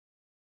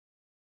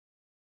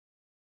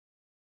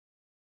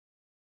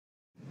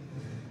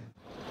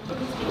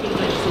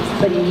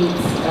somebody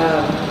needs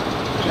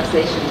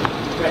translation,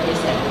 right, you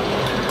said.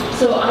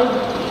 So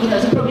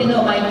as you probably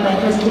know, my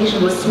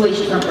presentation was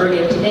switched from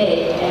earlier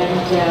today, and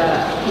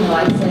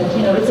I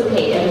said, it's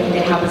okay, everything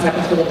that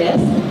happens for the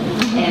best.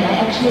 And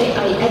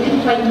I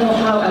didn't quite know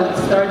how I would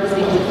start this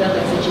because it felt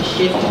like such a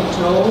shift in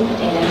tone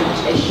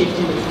and a shift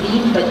in the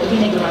theme, but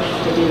Irina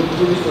Gerasheva did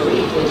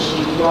beautifully when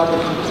she brought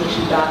the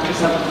conversation back to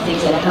some of the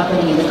things that are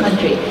happening in the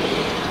country.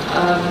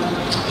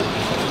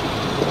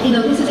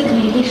 This is a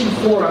communication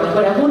forum, and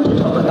what I want to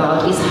talk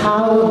about is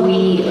how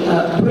we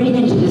bring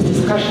into this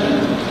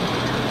discussion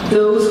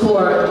those who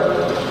are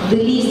the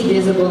least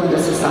visible in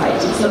the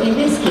society. So in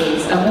this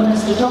case, I want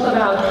us to talk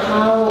about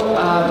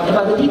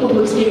about the people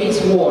who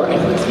experience war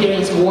and who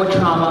experience war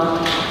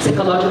trauma,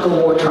 psychological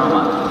war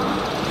trauma.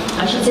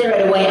 I should say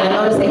right away, I'm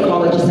not a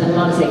psychologist, I'm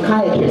not a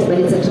psychiatrist, but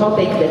it's a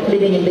topic that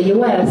living in the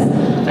US,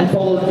 I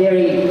follow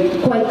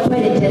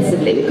quite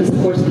intensively because, of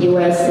course, the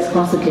US is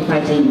constantly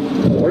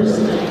fighting wars,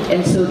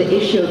 and so the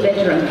issue of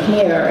veteran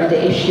care and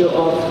the issue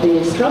of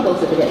the struggles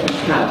that the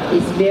veterans have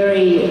is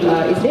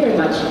very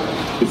much.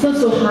 It's not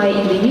so high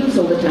in the news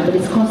all the time, but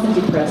it's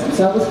constantly present.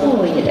 So I was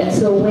following it, and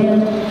so when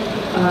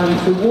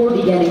the war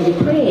began in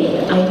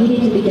Ukraine, I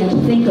needed to begin to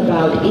think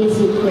about, is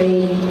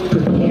Ukraine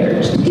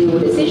prepared to deal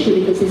with this issue?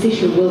 Because this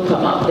issue will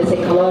come up, the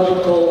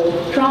psychological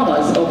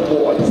traumas of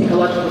war, the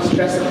psychological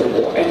stress of the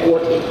war, and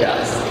what it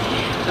does.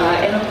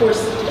 And of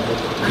course,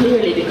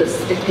 clearly, because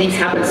things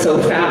happen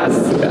so fast,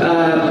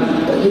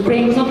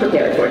 Ukraine was not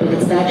prepared for it, and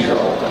it's natural.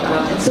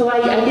 And so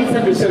I did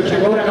some research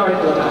and wrote an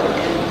article about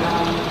it.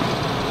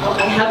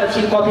 I have a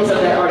few copies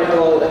of that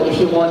article. If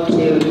you want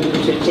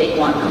to take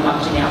one, come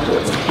up to me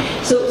afterwards.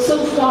 So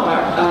far,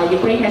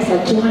 Ukraine has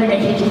had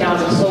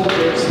 250,000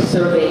 soldiers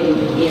serving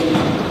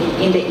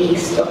in the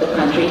east of the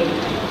country.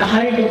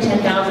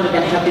 110,000 of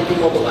them have been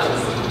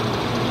demobilized.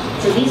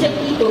 So these are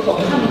people who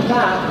are coming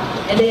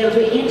back and they are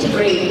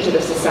reintegrated into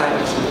the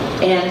society.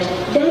 And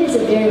that is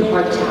a very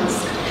hard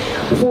task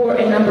for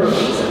a number of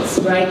reasons,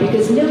 right?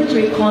 Because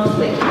military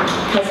conflict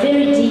has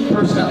very deep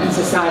personal and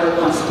societal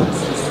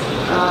consequences.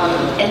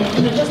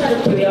 And just out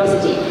of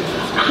curiosity,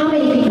 how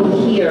many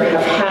people here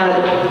have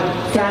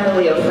had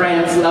family or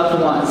friends,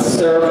 loved ones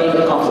serve in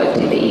the conflict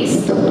in the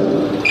East?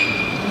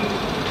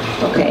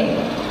 Okay,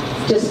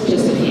 just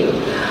a few.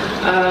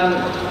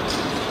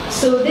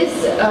 So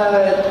this,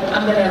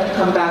 I'm going to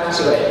come back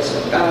to it.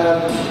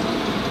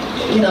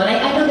 And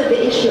I know that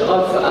the issue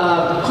of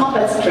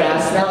combat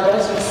stress now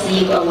does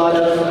receive a lot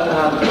of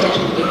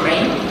attention in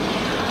Ukraine.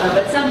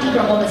 But some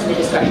deeper moments in the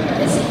discussion are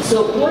missing.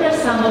 So what are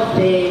some of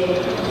the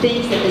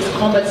things that this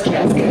combat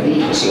stress can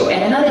lead to?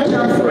 And another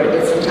term for it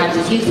that sometimes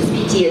is used is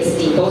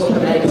PTSD,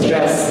 post-traumatic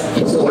stress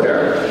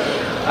disorder.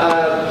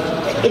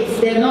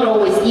 They're not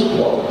always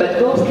equal, but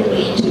both can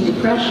lead to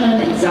depression,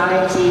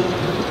 anxiety,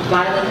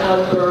 violent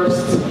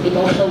outbursts,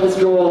 emotional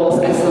withdrawals,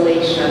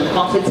 isolation,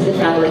 conflicts in the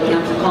family,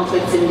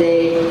 conflicts in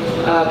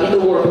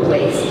the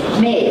workplace.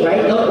 May,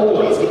 right? Not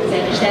always, because I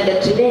understand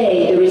that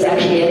today there is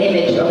actually an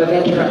image of a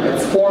veteran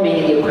that's forming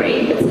in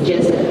Ukraine that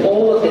suggests that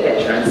all of the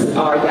veterans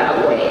are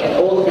that way, and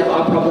all of them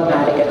are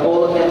problematic, and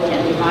all of them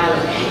can be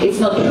violent. It's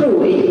not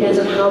true. It depends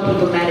on how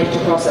people manage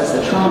to process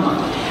the trauma.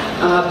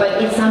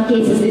 But in some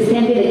cases, this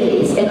can be the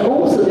case. And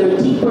also, there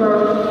are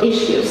deeper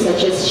issues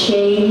such as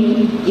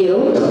shame,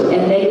 guilt,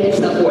 and negative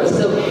self-worth.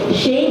 So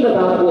shame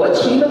about what?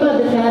 Shame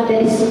about the fact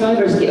that it's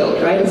survivor's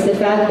guilt, right? It's the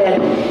fact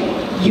that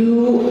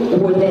you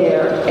were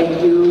there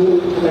and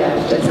you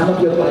left, and some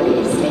of your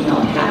buddies may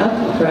not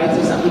have, right?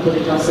 So some people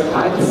did not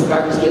survive the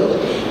survivor's guilt.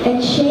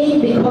 And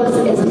shame because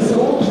as a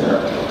soldier,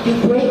 you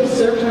break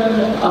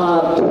certain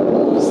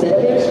rules that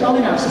are very strong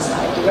in our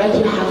society, right?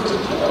 You have to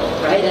kill,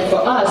 right? And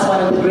for us,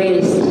 one of the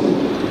greatest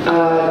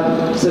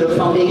sort of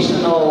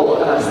foundational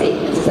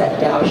statements is that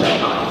thou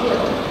shalt not kill,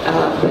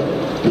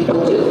 but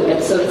people do.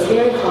 And so it's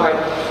very hard.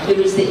 There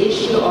is the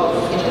issue of,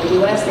 in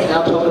the US, they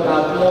now talk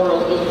about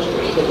moral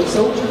injury, that the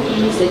soldier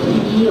feels that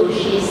he or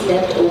she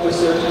stepped over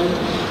certain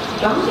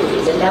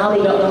boundaries, and now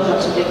they don't know how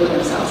to live with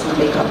themselves when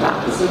they come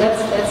back. So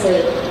that's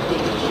a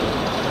big issue.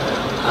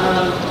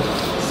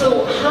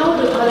 So how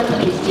do other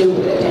countries deal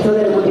with it? I thought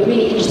that it would be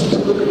really interesting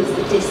to look at the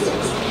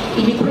statistics.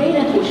 In Ukraine,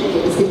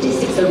 unfortunately, the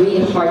statistics are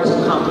really hard to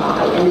come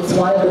by, and it's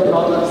one of the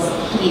problems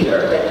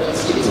here that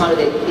needs to be, it's one of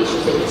the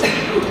issues that needs to be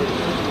improved.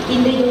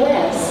 In the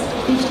US,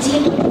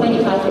 15 to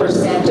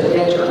 25% of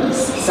veterans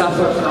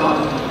suffer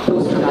from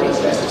post-traumatic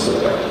stress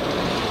disorder.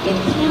 In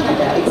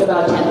Canada, it's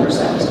about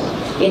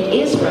 10%. In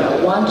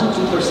Israel, 1 to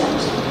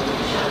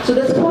 2%. So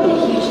that's quite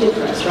a huge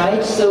difference,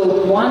 right?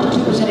 So 1 to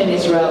 2% in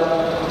Israel,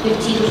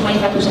 15 to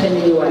 25% in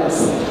the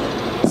US.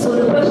 So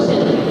the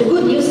question, the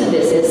good news in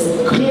this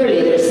is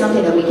clearly there's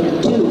something that we can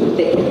do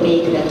that can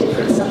make that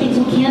difference. Some things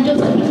we can do,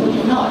 some things we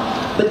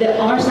cannot. But there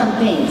are some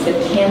things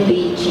that can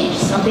be changed,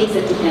 some things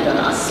that depend on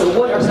us. So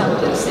what are some of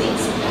those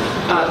things?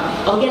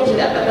 I'll get to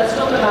that, but let's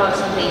talk about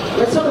something.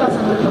 Let's talk about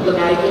some of the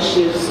problematic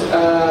issues,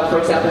 for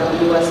example, in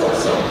the US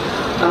also.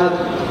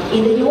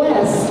 In the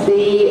US,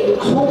 the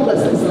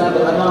homelessness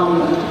level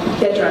among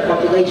veteran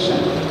population population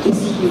is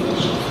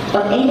huge.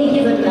 On any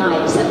given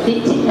night,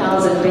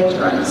 50,000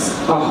 veterans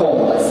are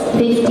homeless.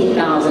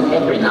 50,000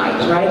 every night,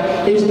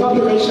 right? There's a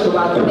population of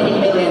about 20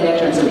 million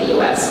veterans in the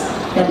U.S.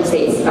 United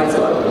States fights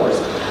a lot of wars.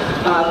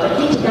 But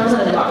 50,000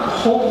 of them are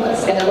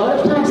homeless, and a lot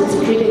of times it's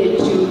attributed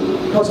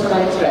to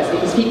post-traumatic stress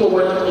because people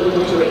were not able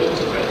to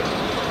reintegrate.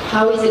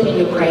 How is it in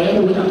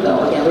Ukraine? We don't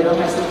know. Again, we don't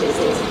have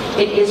statistics.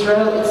 In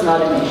Israel, it's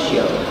not an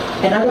issue.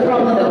 Another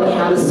problem that we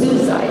have is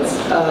suicides,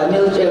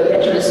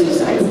 veteran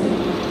suicides.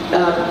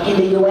 In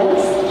the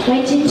U.S.,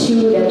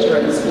 22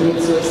 veterans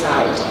commit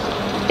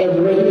suicide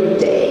every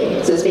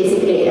day. So it's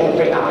basically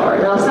every hour.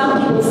 Now,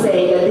 some people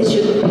say that this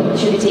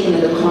should be taken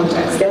into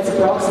context. That's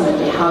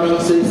approximately how many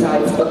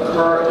suicides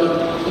occur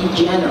in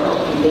general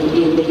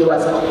in the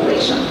U.S.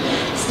 population.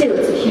 Still,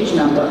 it's a huge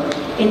number.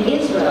 In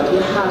Israel,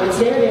 it's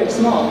very, very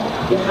small.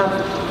 You have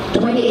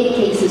 28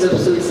 cases of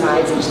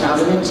suicides in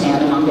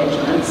 2010 among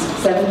veterans,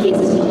 7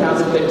 cases in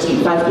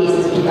 2013, 5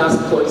 cases in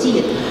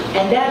 2014,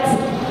 and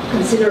that's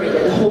considering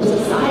that the whole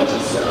society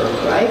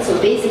served, right? So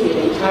basically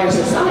the entire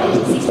society,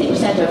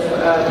 60% of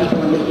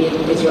people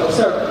in Israel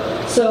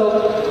served.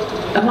 So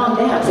among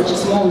that, such a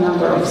small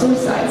number of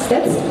suicides,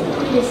 that's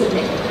pretty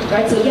significant,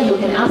 right? So again, we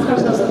can ask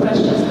ourselves the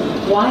questions,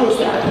 why is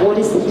that? What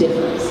is the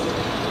difference?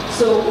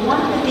 So one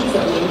of the things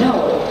that we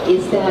know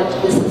is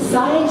that the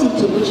society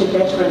to which a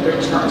veteran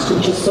returns, to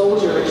which a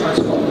soldier returns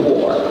from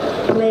war,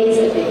 plays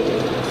a big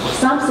difference.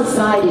 Some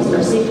societies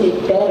are simply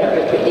better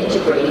at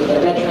integrating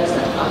their veterans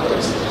than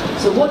others.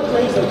 So what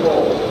plays a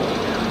role?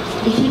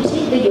 If you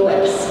take the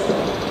U.S.,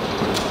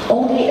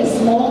 only a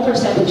small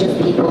percentage of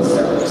people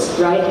serves,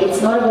 right?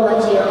 It's not a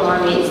volunteer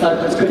army, it's not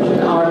a conscription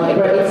army,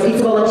 right?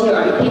 It's a volunteer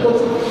army. People,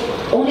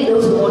 only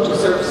those who want to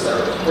serve,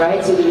 serve,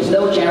 right? So there's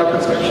no general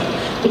conscription.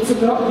 It's a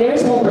very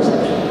small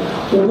percentage.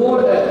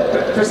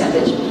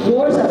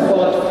 Wars are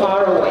fought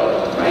far away,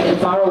 right? In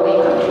far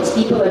away countries.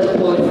 People are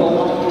deployed for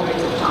long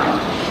periods of time.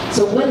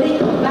 So when they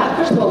come back,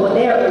 first of all, when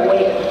they are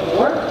away at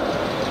war,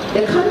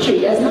 the country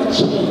does not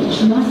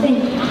change.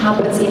 Nothing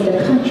happens in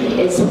the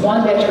country. As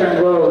one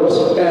veteran wrote,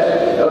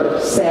 or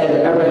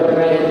said, I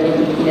read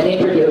it in an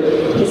interview,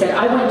 he said,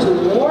 I went to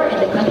war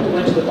and the country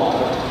went to the mall,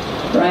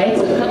 right?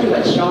 So the country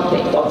went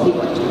shopping while he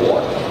went to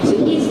war. So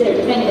he's there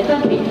defending the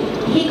country.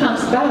 He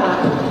comes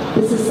back,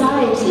 the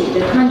society,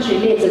 the country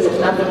lives as if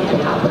nothing had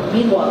happened.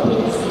 Meanwhile,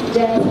 he has seen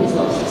death, he's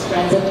lost his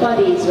friends and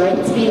buddies, right?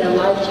 It's been a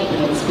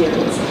life-changing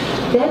experience.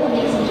 That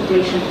makes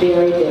integration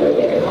very, very,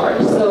 very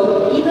hard.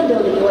 So even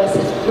though the U.S.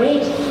 has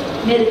great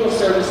medical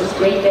services,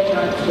 great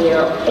veteran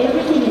care,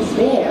 everything is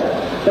there,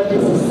 but the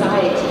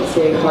society is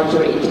very hard to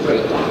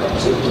reintegrate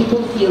back into.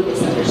 People feel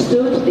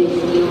misunderstood, they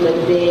feel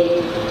that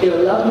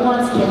their loved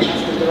ones can't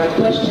ask them the right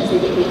questions,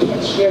 they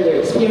can't share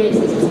their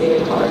experiences, it's very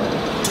hard.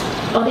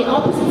 On the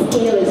opposite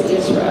scale is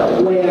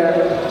Israel, where,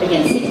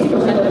 again, 60%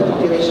 of the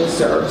population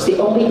serves. The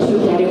only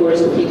two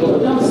categories of people who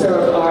don't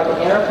serve are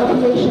the Arab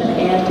population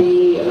and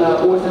the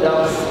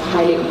Orthodox,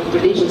 highly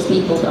religious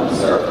people don't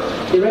serve.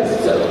 The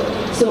rest serve.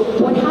 So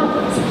what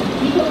happens?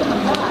 People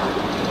come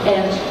back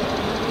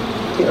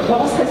and their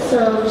boss has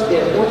served,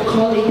 their work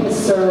colleague has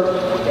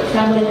served, their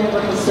family member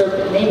has served,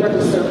 their neighbor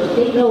has served.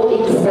 They know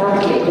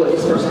exactly what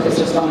this person has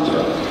just gone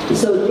through.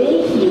 So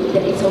they feel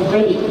that it's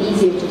already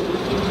easier to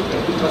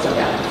integrate because of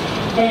that.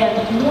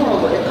 And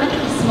moreover, the country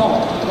is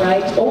small,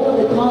 right? All of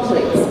the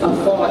conflicts are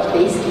fought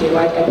basically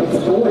right at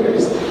its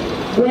borders.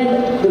 When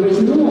there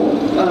is no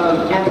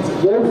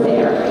active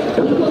warfare,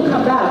 people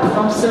come back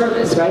from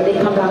service, right? They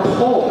come back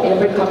home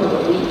every couple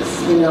of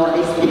weeks, you know, and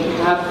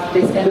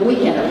they spend the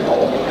weekend at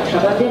home, they have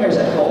Shabbat dinners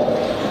at home.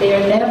 They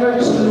are never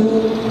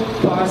too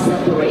far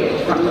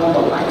separated from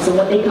normal life. So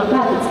when they come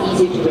back,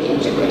 it's easier to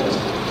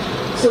reintegrate.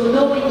 So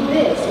knowing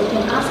this, we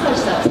can ask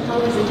ourselves,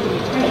 how is it in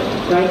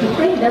Ukraine, right?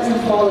 Ukraine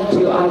doesn't fall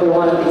into either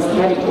one of these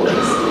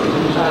categories.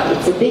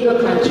 It's a bigger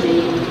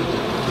country,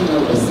 you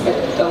know,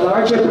 a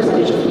larger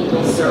percentage of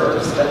people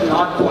serves, but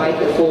not quite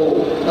the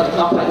full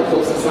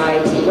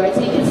society, right?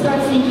 So you can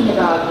start thinking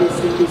about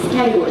these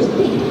categories and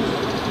think,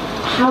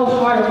 how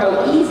hard or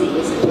how easy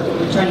is it for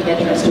returning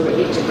veterans to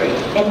reintegrate?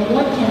 And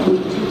what can we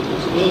do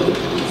to make it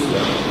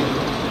easier?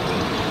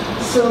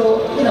 So,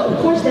 you know, of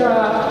course there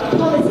are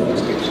policy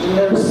restrictions,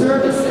 there are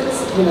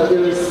services, you know,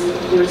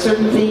 there are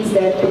certain things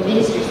that the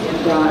ministries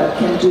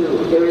can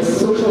do. There is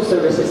social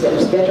services,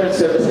 there's veteran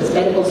services,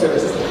 medical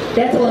services.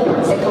 That's all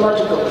important.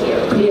 Psychological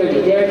care,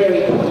 clearly, they're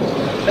very important.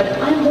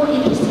 But I'm more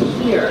interested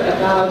here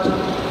about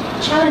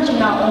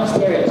challenging our own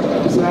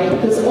stereotypes, right?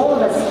 Because all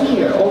of us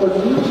here, all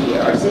of you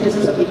here are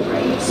citizens of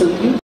Ukraine, so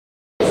you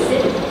are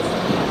citizens.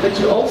 But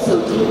you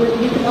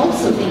can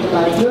also think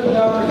about it. You're a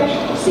PR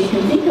professional, so you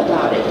can think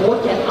about it.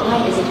 What can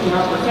I, as a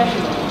PR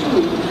professional,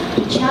 do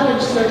to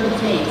challenge certain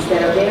things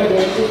that are very,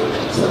 very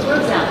different? So, for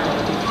example,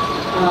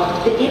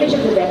 the image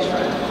of the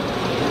veteran.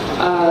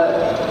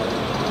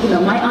 You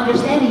know, my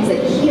understanding is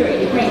that here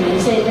in Ukraine, when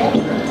you say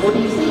veteran, what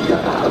do you think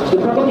about? You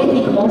probably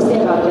think mostly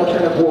about a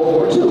veteran of World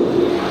War II.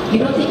 You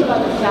don't think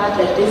about the fact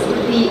that this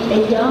could be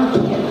a young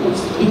kid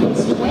who's in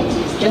his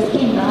 20s, just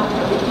came back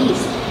from the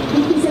East.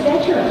 He's a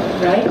veteran,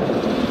 right?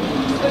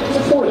 He's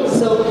 40s.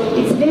 So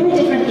it's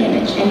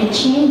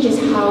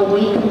how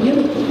we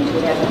communicate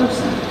with that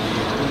person.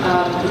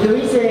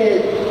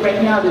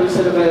 Right now there is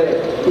sort of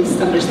this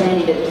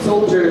understanding that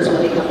soldiers,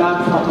 when they come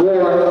back from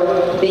war,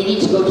 they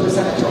need to go to a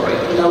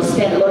sanatorium.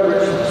 Spend a lot of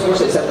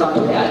resources have gone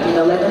to that.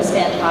 Let them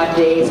spend 5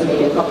 days or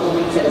maybe a couple of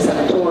weeks at a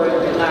sanatorium,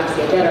 relax,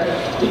 get better.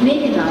 It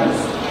may be nice,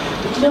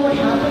 but you know what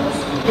happens?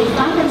 They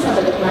find themselves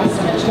at a nice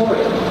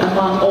sanatorium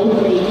among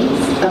old ladies,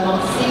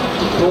 among sick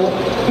people,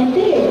 and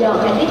they are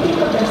young, and they think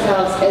of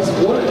themselves as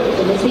warriors,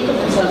 and they think of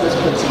themselves as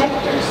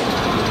protectors.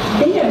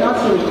 They are not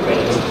feeling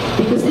great,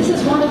 because this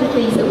is one of the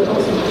things that we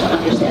also need to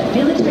understand.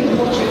 Military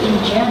culture in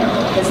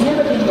general has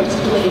never been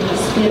particularly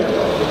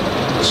hospitable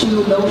to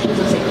notions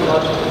of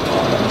psychological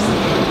problems.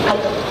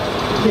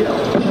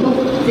 People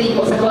think,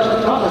 well,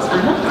 psychological problems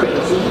are not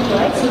crazy,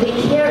 right? So they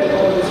carry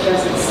all this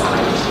stress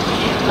inside.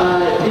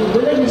 The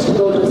willingness to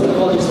go to a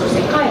psychologist or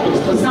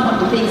psychiatrist for someone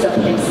who thinks of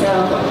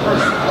himself or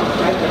herself,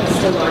 right, but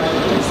still largely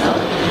himself,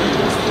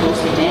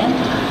 mostly men,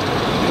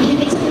 he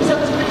thinks of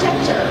himself as a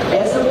protector,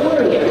 as a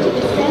warrior, as a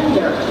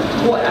defender.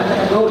 What, I'm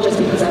going to go just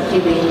because I'm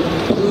feeling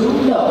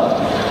blue? No.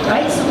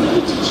 Right? So we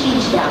need to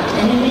change that.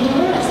 And in the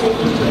U.S., they've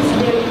been doing some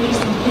very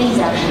interesting things,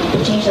 actually, to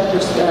change that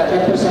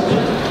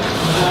perception.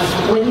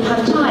 When you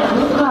have time,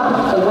 look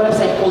up a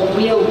website called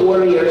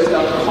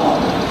realwarriors.com.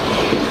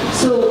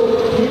 So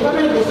the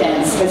Department of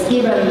Defense has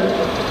given,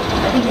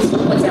 I think it's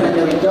 $2.7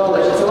 million.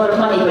 It's a lot of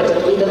money, but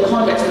in the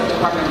context of the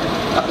Department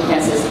of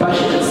Defense's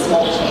budget, it's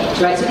small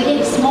change, right? So they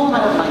gave a small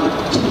amount of money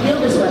to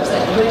build this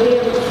website where they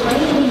are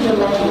framing the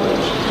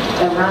language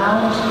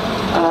around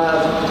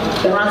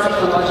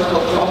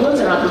psychological problems,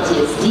 around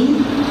PTSD,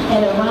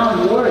 and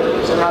around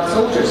warriors, around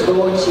soldiers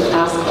going to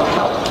ask for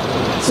help.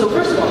 So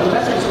first of all, the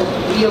website is called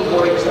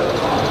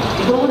realwarriors.com.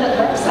 You go on that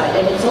website,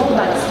 and it's all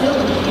about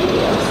filled with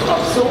videos of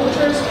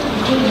soldiers,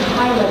 including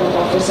high-level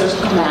officers,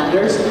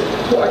 commanders,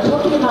 who are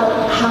talking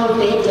about how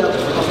they dealt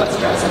with combat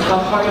stress and how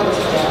hard it was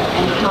for them,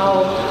 and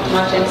how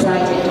much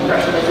anxiety and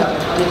depression they felt.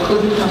 They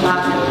couldn't come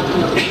back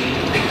and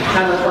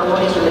have a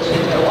harmonious relationship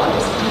with their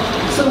wives.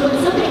 So when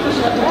somebody comes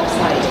to that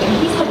website and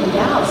he's having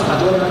doubts about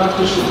whether or not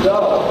he should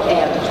go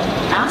and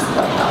ask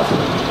for help,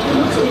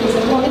 he looks at it and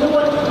says, well, you know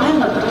what, I'm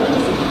not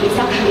crazy. It's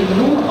actually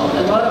normal.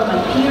 A lot of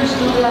my peers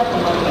do that, a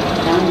lot of my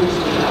commanders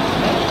do that.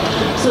 Right?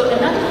 So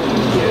another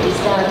thing here is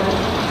that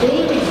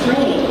they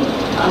reframe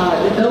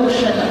the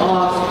notion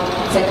of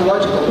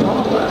psychological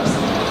problems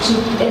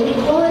and they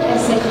call it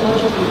as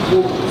psychological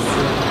wounds.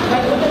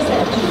 Right? What does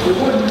that do? The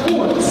word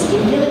wounds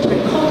in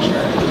military culture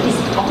is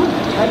honored.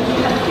 Right?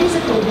 You have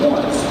physical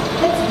wounds.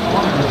 That's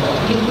honorable.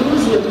 You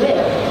lose your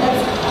lip.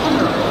 That's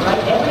honorable.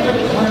 Right?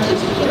 Everybody honors you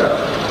as a hero.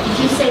 If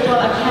you say,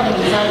 well, I'm having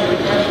anxiety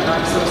depression,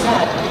 I'm so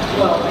sad,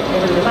 well,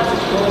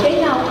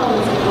 they now call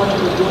it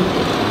psychological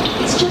wounding.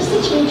 It's just a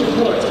change of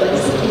words, but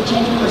it's a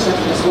change of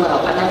perception as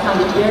well, and I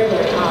found it very,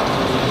 very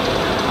powerful.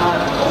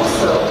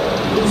 Also,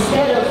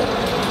 instead of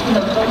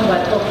talking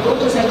about, oh, go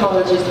to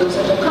psychologists, go to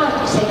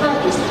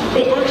psychiatrists,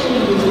 they actually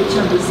use the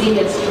term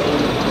resilience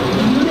training.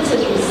 We use this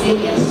as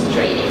resilience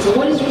training. So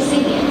what is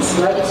resilience,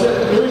 right? It's your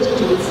ability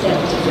to withstand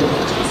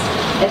difficulties.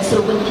 And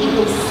so when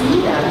people see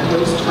that in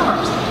those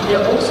terms,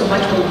 they're also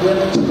much more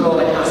willing to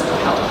go and ask for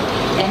help.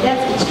 And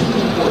that's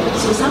extremely important.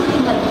 So something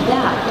like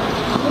that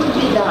could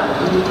be done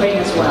in Ukraine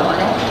as well. And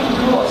I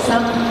actually know of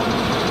some,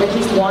 at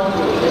least one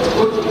group that's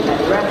working in that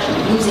direction,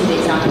 using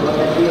the example of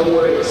that Real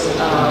Warriors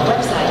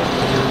website.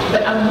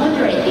 But I'm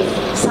wondering if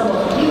some of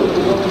you who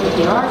work with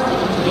the PR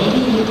team, maybe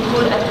you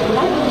could,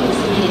 what I believe is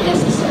really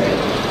necessary,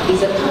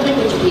 is a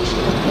public education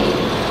campaign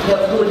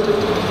that would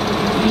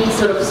be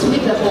sort of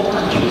sweep the whole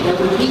country, that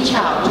would reach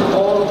out to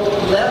all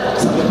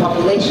levels of the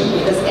population,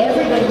 because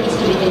everybody needs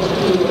to be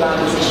educated about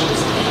these issues.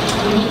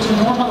 We need to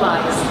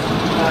normalize,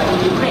 in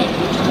Ukraine,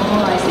 we need to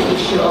normalize the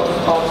issue of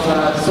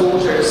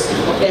soldiers,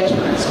 or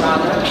veterans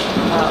rather,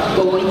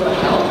 going for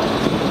help,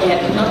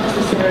 and not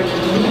necessarily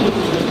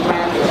immediately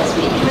branded as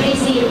being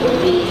crazy or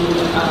being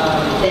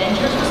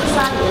dangerous for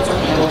society. That's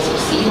something I've also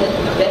seen, that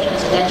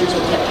veterans and dangerous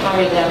will get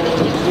hired them, they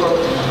can work.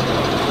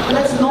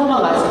 Let's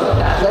normalize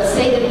about that. Let's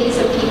say that these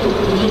are people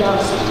who need our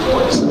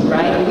support,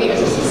 right? We as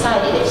a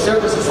society, they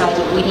serve the society,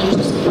 we need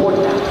to support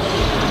them.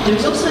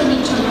 There's also a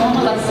need to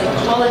normalize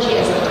psychology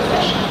as a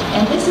profession.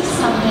 And this is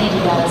something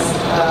that's,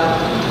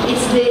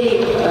 it's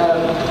the,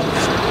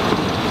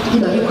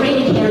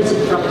 Ukraine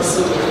inherited from the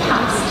Soviet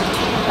past.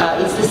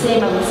 It's the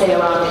same, I would say,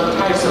 around the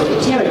entire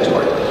Soviet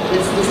territory. The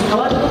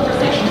psychological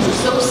profession is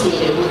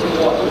associated with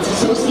war. It's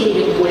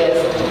associated with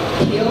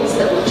pills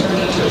that will turn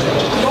you into a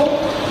vegetable,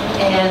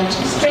 and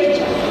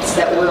straitjackets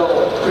that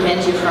will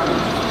prevent you from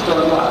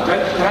going wild,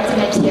 right?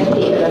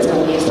 That's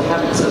what we used to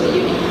have in the Soviet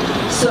Union.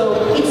 So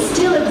it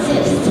still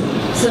exists.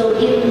 So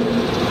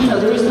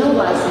there is no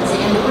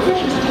licensing, and the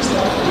professions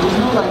understand there is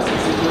no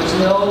licensing, there is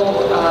no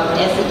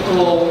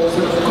ethical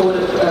sort of code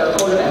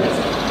of ethics.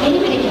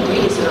 Anybody can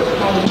really sort of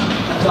hang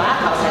a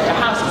plaque outside their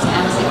house and say,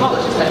 I'm a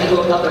psychologist, let me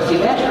go help a few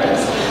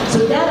veterans.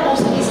 So that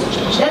also needs to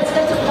change. That's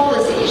a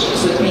policy issue,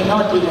 so it may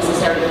not be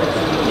necessarily for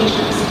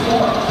communications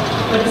forum.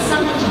 But it's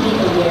something to be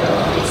aware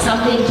of. It's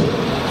something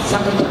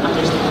to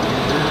understand.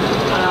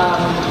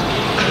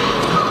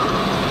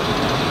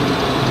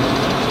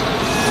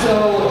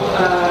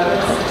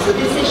 So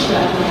this issue,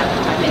 I only have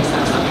 5 minutes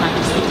now, so I'm trying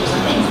to speak to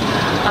some things.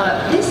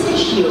 This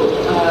issue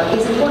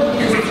is important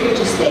because it's here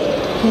to stay.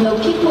 You know,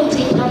 people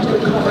take time to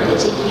recover. They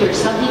take years.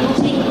 Some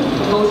people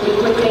go through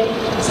quickly.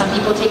 Some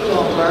people take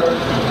longer.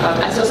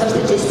 I saw some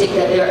statistic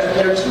that there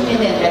are 2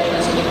 million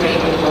veterans in Ukraine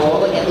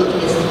overall. Again,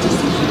 looking at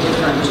statistics from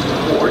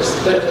different wars,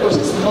 but of course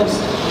it's most.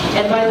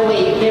 And by the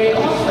way, very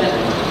often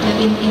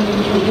in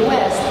the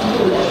U.S.,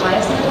 people with the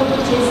highest level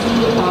of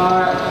PTSD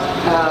are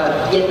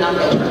Vietnam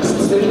veterans.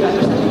 It's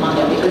 35% among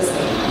them because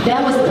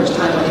that was the first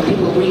time when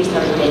people really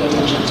started paying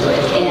attention to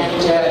it.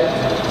 And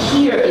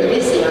here in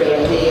this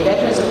area, the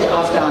veterans of the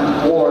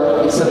Afghan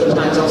war in Soviet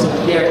times also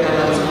had very high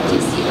levels of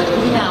PTSD, but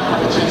we now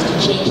have a chance to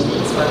change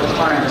things for the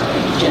current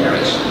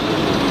generation.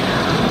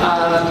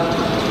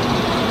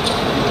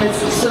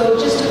 So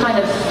just to kind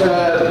of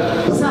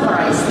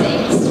summarize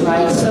things,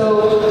 right?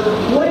 So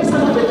what are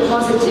some of the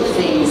positive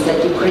things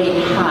that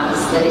Ukraine has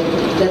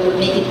that would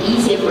make it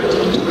easier for it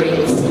to integrate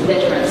its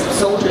veterans,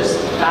 soldiers,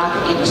 back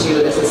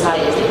into the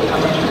society as they become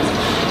veterans?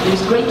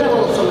 There's great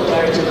level of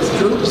solidarity with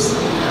troops.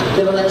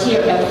 The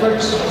volunteer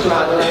effort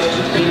throughout the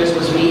last 2 years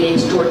was really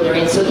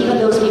extraordinary. And so even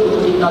those people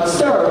who did not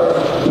serve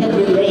can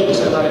relate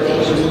to a lot of the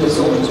issues that the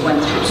soldiers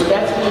went through. So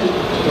that's really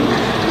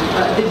important.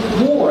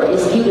 The war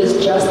is viewed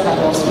as just by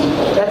most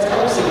people. That's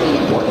also really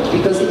important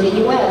because in the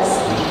U.S.,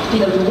 you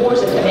know, the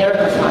wars that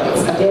America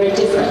fights are very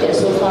different. They're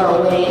so far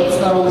away, it's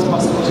not always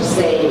possible to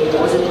say,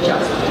 was it a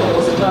just war,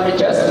 was it not a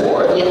just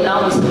war?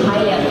 Vietnam was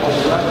highly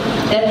unpopular.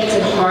 That makes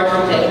it hard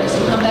for veterans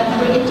to come back and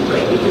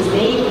reintegrate because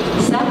they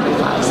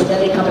sacrifice, and then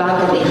they come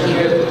back and they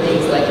hear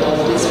things like, well,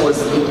 this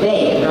was in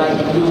vain, right,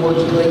 and you were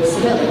killing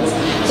civilians.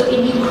 So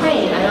in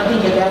Ukraine, I don't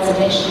think that that's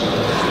an issue.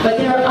 But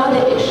there are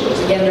other issues.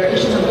 Again, there are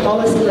issues on the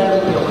policy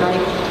level,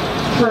 bureaucratic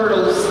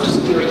hurdles to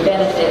securing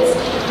benefits,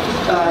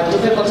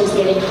 difficulties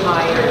getting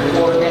hired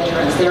for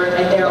veterans.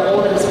 There are all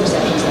of these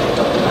perceptions that I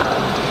talked about.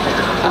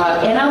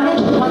 And I'll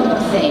mention one more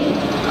thing,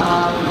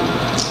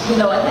 you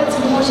know, and that's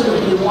more sort of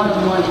the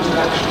one-on-one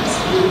interactions.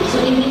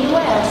 So in the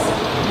U.S.,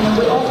 you know,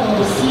 we often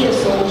will see a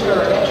soldier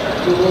or a veteran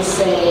who will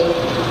say,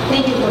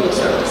 thank you for your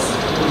service.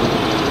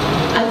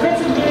 I've read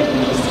some very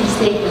interesting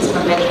statements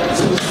from veterans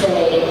who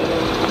say,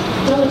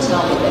 don't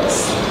tell me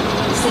this.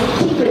 Say,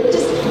 keep it,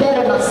 just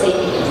better not say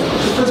anything.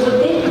 Because what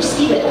they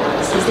perceive it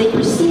as is they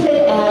perceive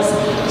it as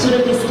sort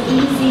of this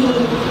easy,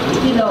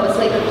 you know, it's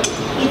like,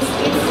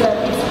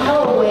 it's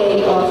our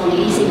way of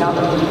releasing our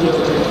guilt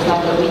for the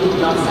fact that we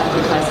did not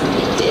sacrifice what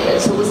they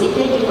did. So we say,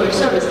 thank you for your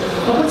service.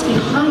 But what's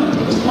behind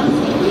it?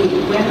 Nothing,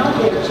 really. We're not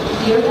there to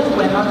hear them.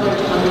 We're not there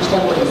to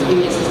understand what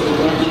experiences they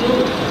went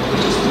through.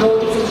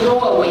 It's a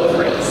throwaway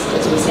phrase,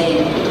 as we say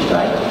in English,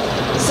 right?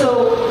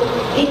 So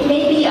it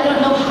may be, I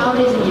don't know how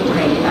it is in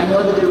Ukraine. I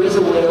know that there is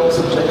a way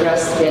also to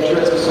address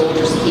veterans or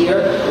soldiers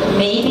here.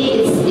 Maybe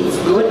it's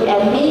good,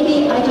 and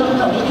maybe, I don't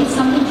know, maybe it's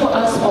something for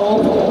us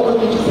all, for all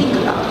of you to think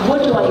about.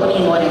 What do I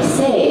mean when I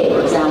say,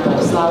 for example,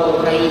 Slava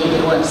Ukraini,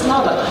 Heroem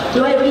Slava?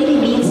 Do I really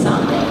mean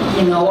something,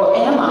 you know, or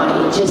am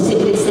I just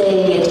simply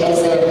saying it as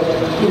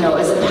a, you know,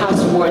 as a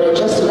password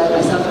just to let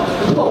myself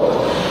off the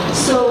hook?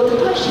 So the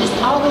question is,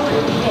 are we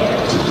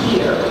prepared to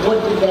hear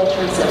what the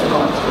veterans have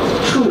gone through?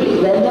 Truly,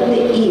 lend them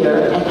the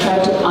ear and try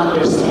to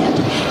understand.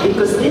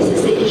 Because this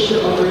is the issue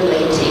of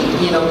relating.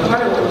 You know,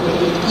 part of what will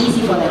make it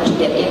easy for them to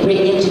get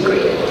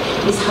reintegrated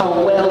is how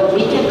well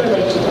we can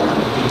relate to them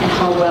and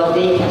how well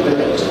they can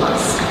relate to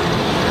us.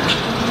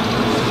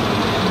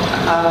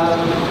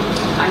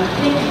 I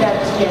think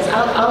that, yes,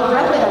 I'll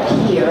wrap it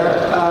up here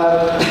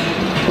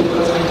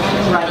because my time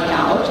is running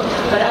out.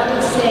 But I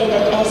would say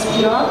that as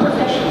PR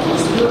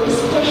professionals, you're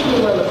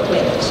especially well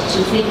equipped to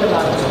think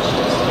about these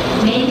issues.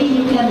 Maybe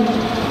you can,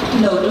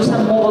 you know, do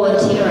some more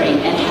volunteering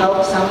and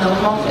help some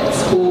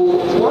nonprofits who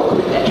work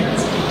with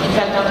veterans. In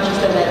fact, I'm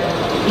just going to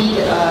read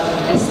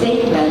a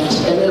statement,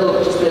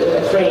 just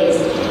a phrase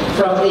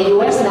from the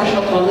U.S.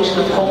 National Coalition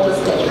of Homeless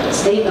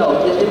Veterans. They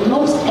know that the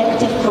most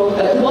effective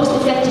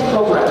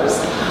programs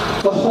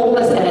for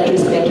homeless and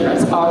at-risk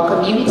veterans are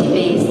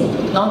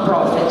community-based,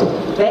 non-profit,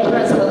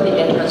 veterans-helping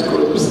veterans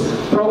groups,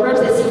 programs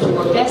that seek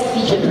to best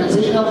feature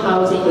transitional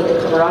housing with the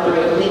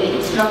camaraderie of living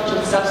in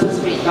structured,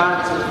 substance-free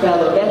environments with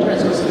fellow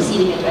veterans who are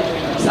succeeding in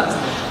bettering themselves.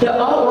 There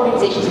are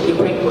organizations in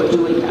Ukraine who are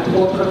doing that,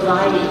 who are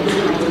providing these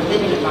kinds of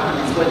living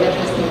environments where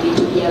veterans can be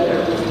together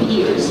with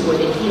peers, where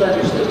they feel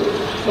understood.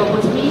 But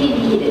what's really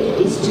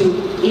needed is to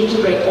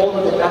integrate all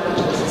of that back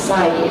into the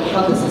society and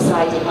help the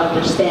society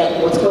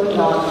understand what's going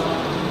on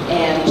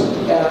and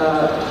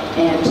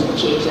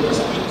change their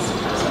perceptions.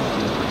 So,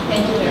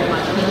 thank you very much.